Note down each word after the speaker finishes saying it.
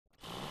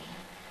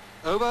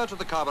over to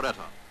the carburetor.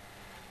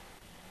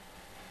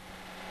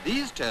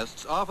 These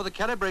tests are for the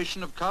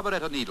calibration of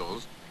carburetor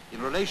needles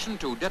in relation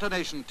to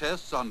detonation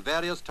tests on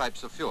various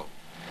types of fuel.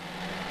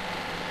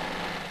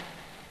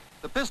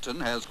 The piston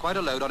has quite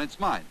a load on its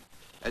mind,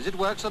 as it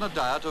works on a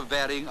diet of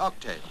varying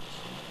octaves.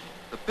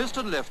 The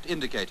piston lift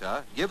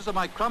indicator gives a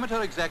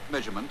micrometer exact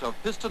measurement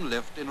of piston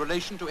lift in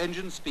relation to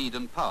engine speed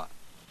and power,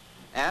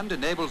 and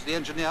enables the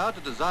engineer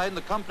to design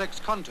the complex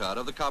contour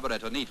of the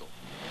carburetor needle.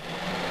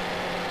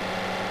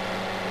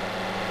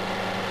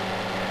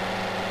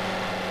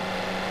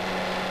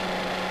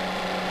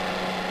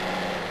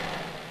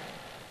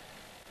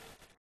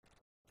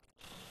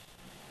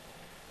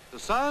 The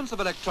science of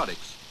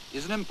electronics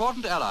is an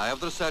important ally of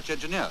the research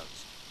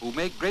engineers, who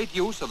make great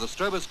use of the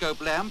stroboscope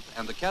lamp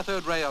and the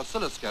cathode ray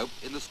oscilloscope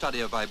in the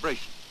study of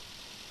vibration.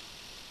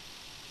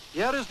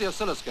 Here is the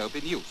oscilloscope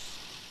in use,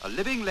 a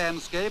living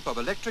landscape of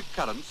electric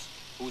currents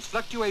whose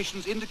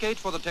fluctuations indicate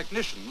for the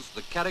technicians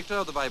the character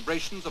of the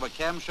vibrations of a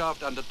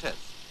camshaft under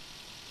test.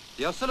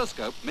 The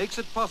oscilloscope makes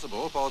it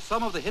possible for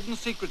some of the hidden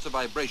secrets of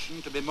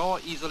vibration to be more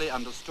easily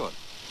understood.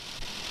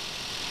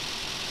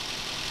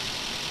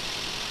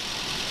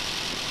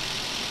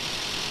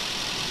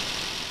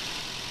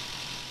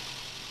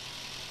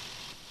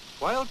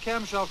 While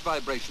camshaft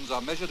vibrations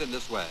are measured in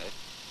this way,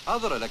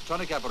 other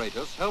electronic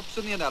apparatus helps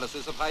in the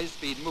analysis of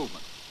high-speed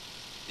movement.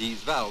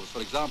 These valves,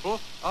 for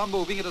example, are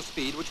moving at a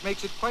speed which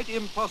makes it quite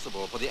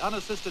impossible for the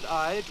unassisted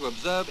eye to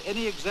observe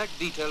any exact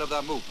detail of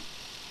their movement.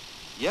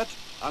 Yet,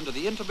 under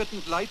the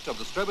intermittent light of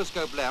the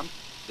stroboscope lamp,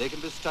 they can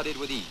be studied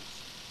with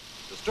ease.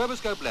 The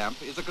stroboscope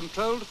lamp is a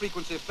controlled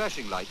frequency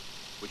flashing light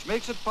which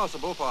makes it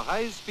possible for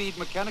high-speed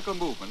mechanical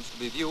movements to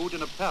be viewed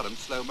in apparent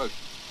slow motion.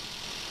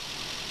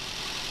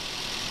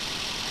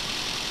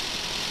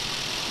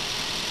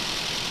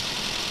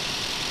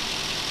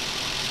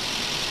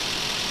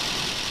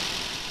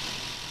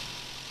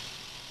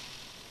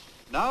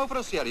 Now for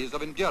a series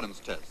of endurance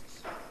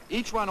tests,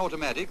 each one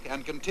automatic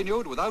and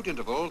continued without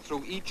interval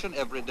through each and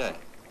every day.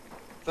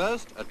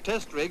 First, a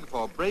test rig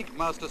for brake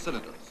master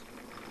cylinders.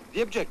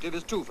 The objective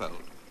is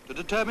twofold: to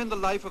determine the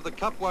life of the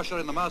cup washer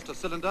in the master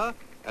cylinder,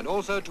 and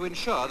also to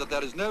ensure that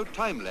there is no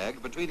time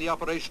lag between the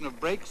operation of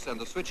brakes and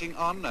the switching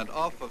on and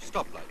off of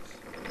stoplights.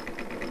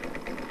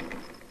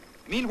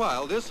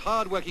 Meanwhile, this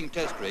hard-working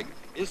test rig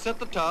is set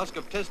the task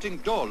of testing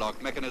door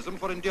lock mechanism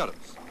for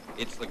endurance.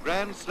 It's the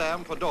grand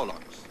slam for door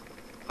locks.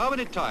 How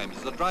many times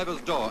is the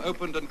driver's door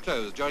opened and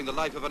closed during the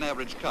life of an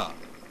average car?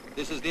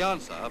 This is the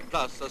answer,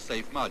 plus a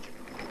safe margin.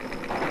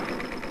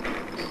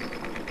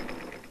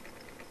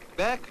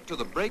 Back to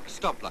the brake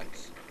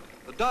stoplights.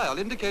 The dial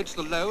indicates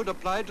the load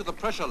applied to the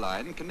pressure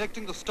line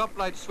connecting the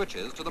stoplight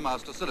switches to the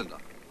master cylinder,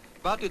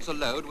 but it's a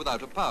load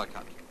without a power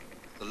cut.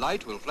 The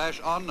light will flash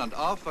on and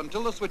off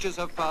until the switches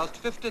have passed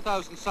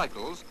 50,000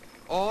 cycles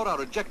or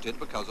are ejected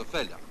because of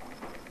failure.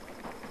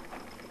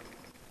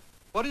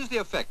 What is the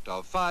effect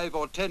of 5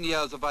 or 10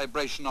 years of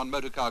vibration on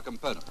motorcar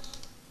components?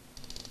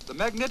 The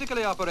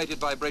magnetically operated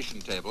vibration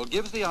table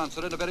gives the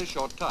answer in a very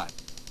short time.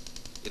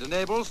 It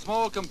enables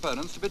small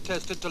components to be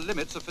tested to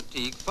limits of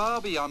fatigue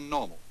far beyond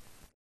normal.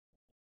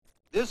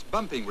 This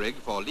bumping rig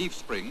for leaf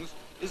springs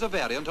is a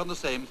variant on the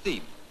same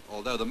theme,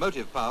 although the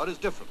motive power is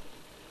different.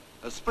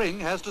 A spring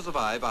has to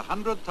survive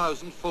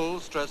 100,000 full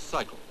stress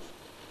cycles.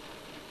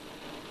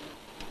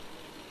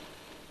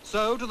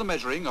 So to the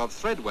measuring of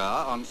thread wear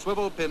on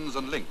swivel pins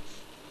and links.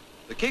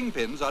 The king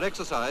pins are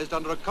exercised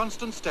under a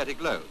constant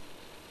static load.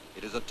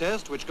 It is a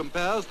test which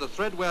compares the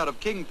thread wear of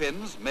king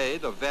pins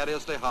made of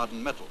variously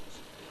hardened metals.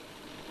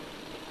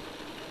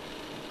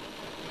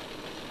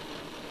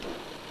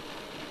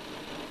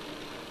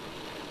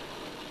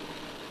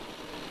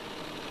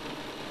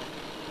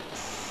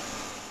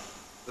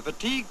 The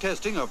fatigue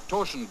testing of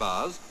torsion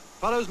bars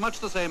follows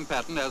much the same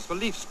pattern as for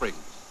leaf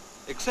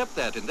springs, except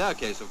that in their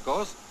case, of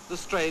course, the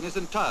strain is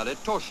entirely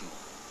torsional.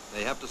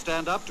 They have to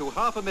stand up to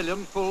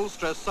 500,000 full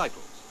stress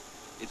cycles.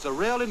 It's a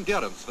real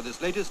endurance for this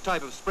latest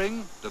type of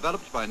spring,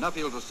 developed by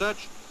Nuffield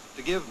Research,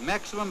 to give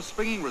maximum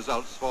springing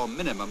results for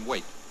minimum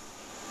weight.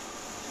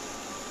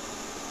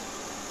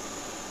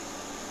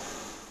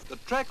 The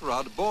track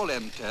rod ball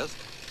end test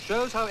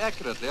shows how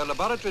accurately a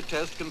laboratory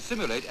test can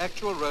simulate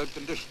actual road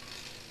conditions.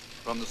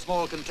 From the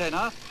small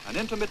container, an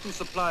intermittent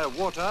supply of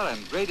water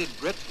and graded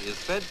grit is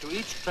fed to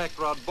each track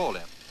rod ball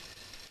end.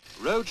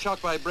 Road shock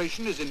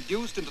vibration is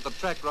induced into the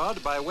track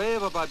rod by way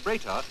of a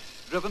vibrator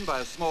driven by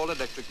a small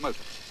electric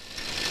motor.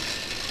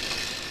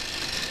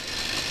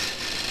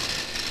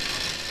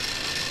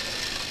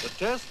 The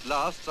test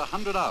lasts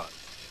 100 hours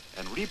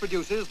and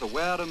reproduces the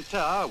wear and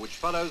tear which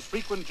follows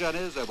frequent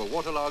journeys over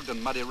waterlogged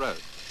and muddy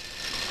roads.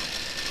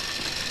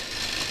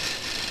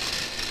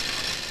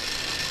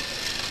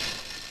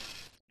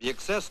 The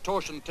excess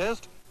torsion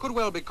test could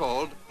well be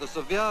called the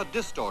severe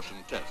distortion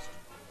test,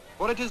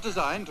 for it is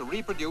designed to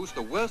reproduce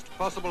the worst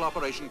possible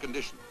operation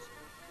conditions.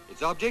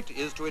 Its object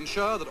is to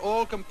ensure that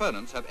all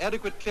components have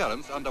adequate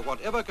clearance under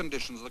whatever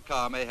conditions the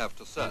car may have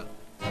to serve.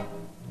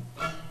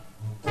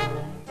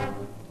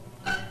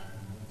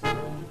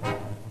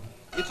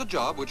 It's a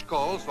job which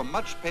calls for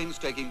much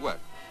painstaking work.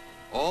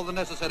 All the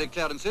necessary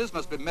clearances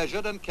must be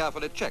measured and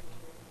carefully checked.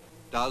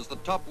 Does the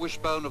top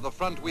wishbone of the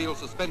front wheel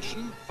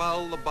suspension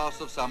foul the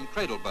boss of some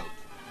cradle bolt?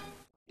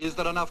 Is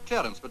there enough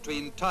clearance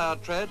between tyre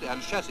tread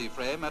and chassis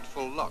frame at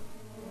full lock?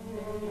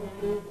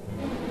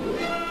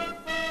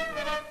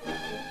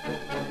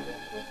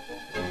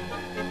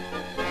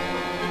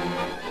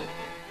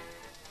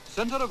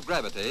 Centre of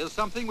gravity is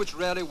something which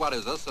rarely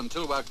worries us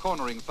until we're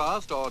cornering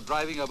fast or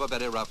driving over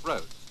very rough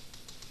roads.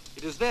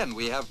 It is then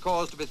we have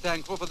cause to be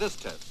thankful for this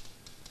test.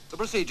 The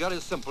procedure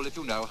is simple if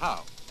you know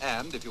how,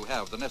 and if you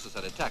have the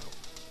necessary tackle.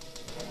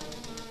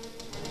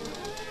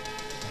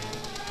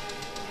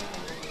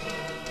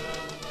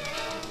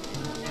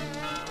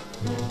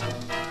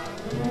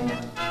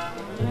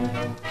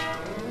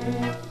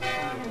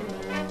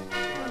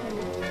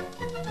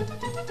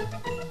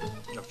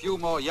 A few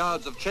more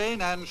yards of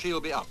chain and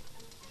she'll be up.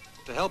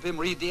 To help him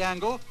read the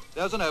angle,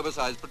 there's an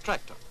oversized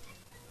protractor.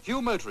 Few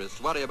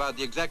motorists worry about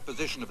the exact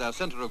position of their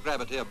center of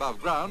gravity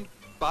above ground,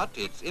 but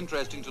it's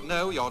interesting to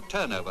know your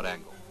turnover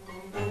angle.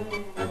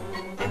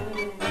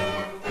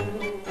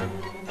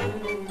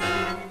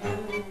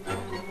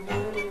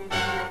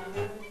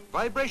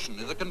 Vibration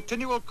is a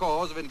continual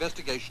cause of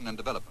investigation and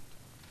development.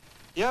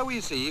 Here we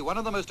see one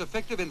of the most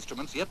effective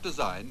instruments yet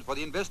designed for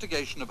the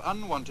investigation of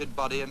unwanted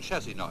body and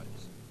chassis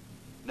noise.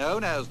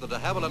 Known as the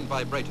Havilland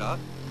Vibrator,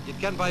 it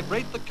can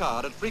vibrate the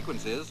car at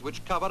frequencies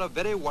which cover a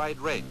very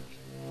wide range.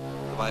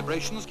 The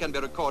vibrations can be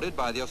recorded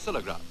by the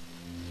oscillograph.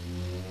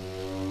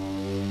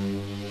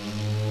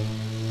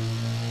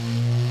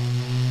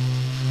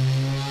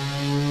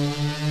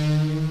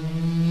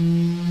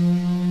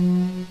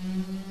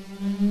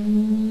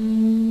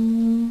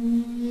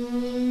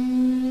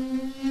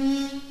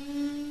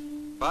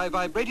 By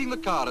vibrating the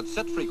car at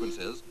set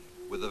frequencies,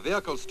 with the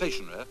vehicle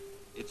stationary,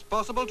 it's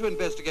possible to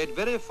investigate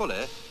very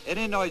fully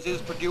any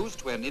noises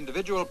produced when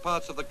individual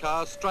parts of the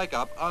car strike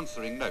up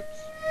answering notes.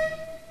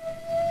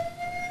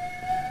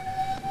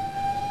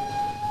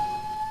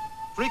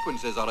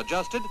 Frequencies are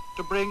adjusted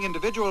to bring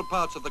individual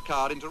parts of the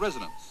car into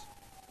resonance.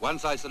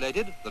 Once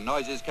isolated, the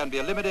noises can be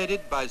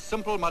eliminated by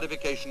simple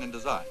modification in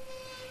design.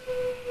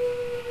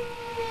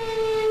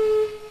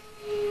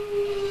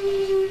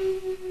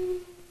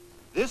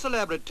 This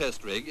elaborate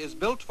test rig is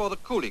built for the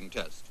cooling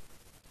test.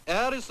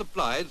 Air is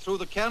supplied through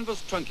the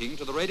canvas trunking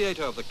to the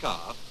radiator of the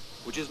car,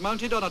 which is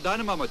mounted on a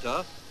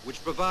dynamometer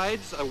which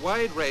provides a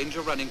wide range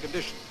of running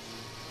conditions.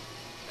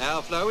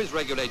 Airflow is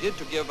regulated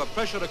to give a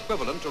pressure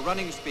equivalent to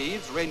running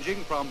speeds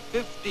ranging from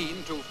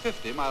 15 to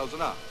 50 miles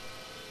an hour.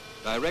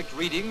 Direct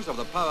readings of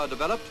the power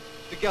developed,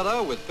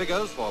 together with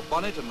figures for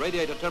bonnet and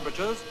radiator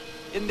temperatures,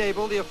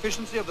 enable the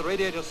efficiency of the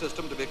radiator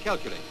system to be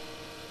calculated.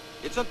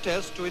 It's a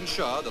test to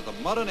ensure that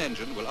the modern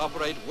engine will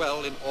operate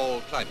well in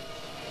all climates.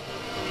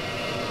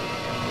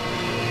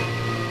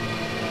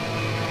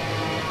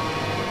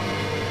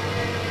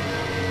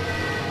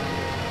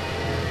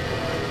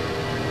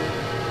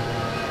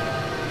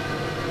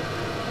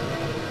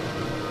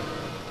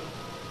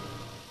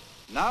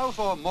 Now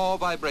for more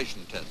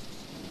vibration tests.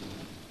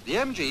 The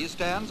MG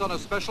stands on a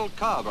special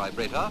car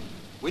vibrator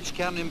which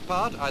can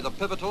impart either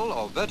pivotal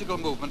or vertical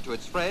movement to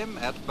its frame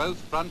at both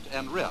front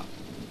and rear.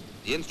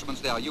 The instruments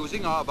they are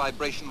using are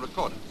vibration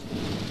recorders.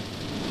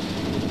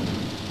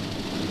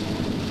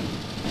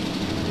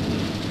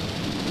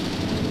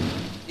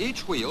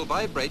 Each wheel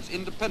vibrates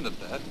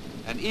independently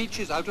and each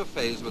is out of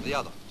phase with the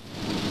other.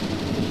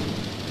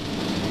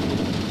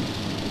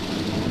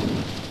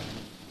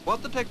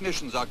 What the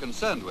technicians are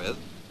concerned with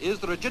is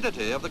the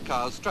rigidity of the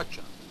car's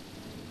structure.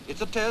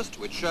 It's a test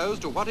which shows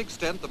to what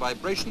extent the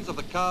vibrations of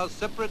the car's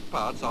separate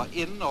parts are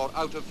in or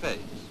out of phase.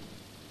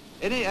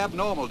 Any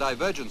abnormal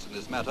divergence in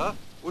this matter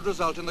would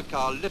result in the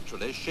car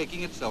literally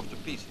shaking itself to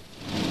pieces.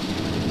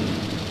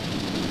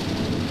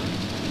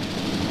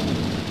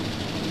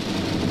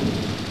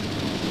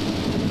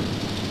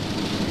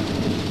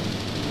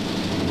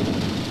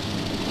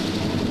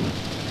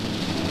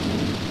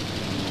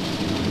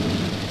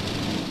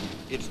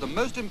 It's the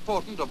most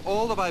important of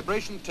all the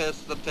vibration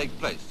tests that take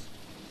place,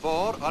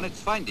 for on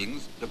its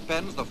findings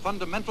depends the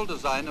fundamental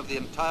design of the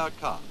entire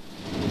car.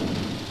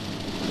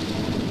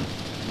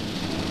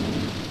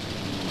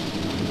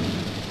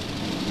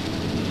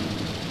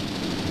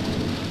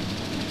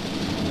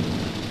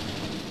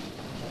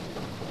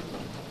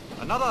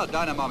 Another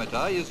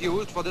dynamometer is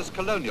used for this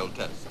colonial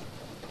test.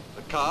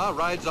 The car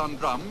rides on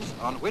drums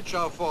on which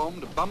are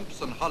formed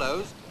bumps and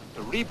hollows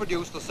to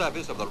reproduce the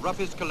surface of the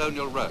roughest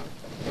colonial road.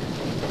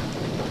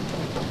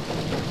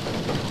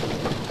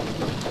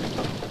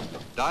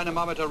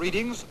 Dynamometer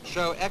readings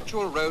show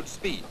actual road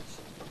speeds.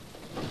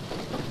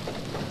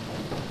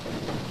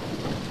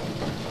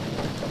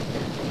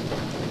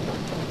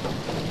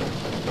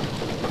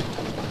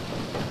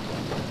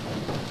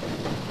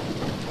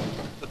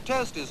 The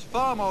test is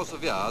far more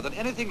severe than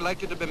anything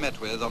likely to be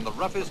met with on the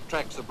roughest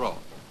tracks abroad.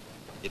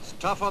 It's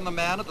tough on the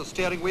man at the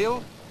steering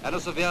wheel and a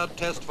severe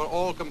test for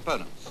all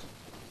components.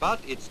 But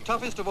it's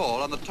toughest of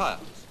all on the tires.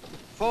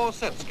 4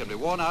 sets can be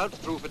worn out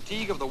through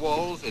fatigue of the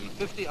walls in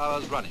 50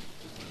 hours running.